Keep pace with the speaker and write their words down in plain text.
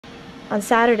On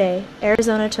Saturday,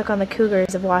 Arizona took on the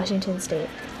Cougars of Washington State.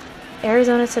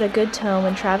 Arizona set a good tone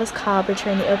when Travis Cobb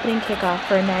returned the opening kickoff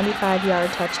for a 95-yard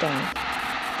touchdown.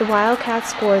 The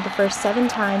Wildcats scored the first 7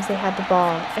 times they had the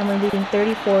ball and were leading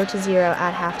 34-0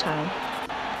 at halftime.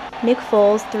 Nick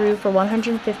Foles threw for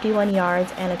 151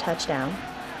 yards and a touchdown.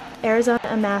 Arizona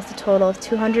amassed a total of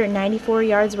 294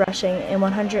 yards rushing and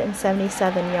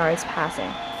 177 yards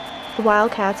passing. The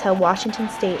Wildcats held Washington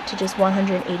State to just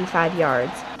 185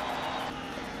 yards.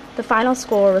 The final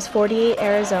score was 48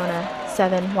 Arizona,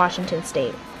 7 Washington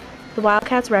State. The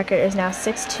Wildcats' record is now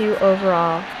 6-2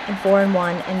 overall and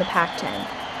 4-1 in the Pac-10.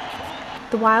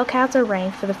 The Wildcats are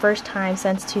ranked for the first time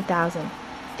since 2000.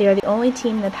 They are the only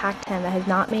team in the Pac-10 that has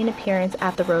not made an appearance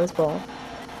at the Rose Bowl.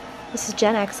 This is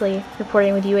Jen Exley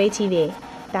reporting with UATV.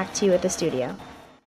 Back to you at the studio.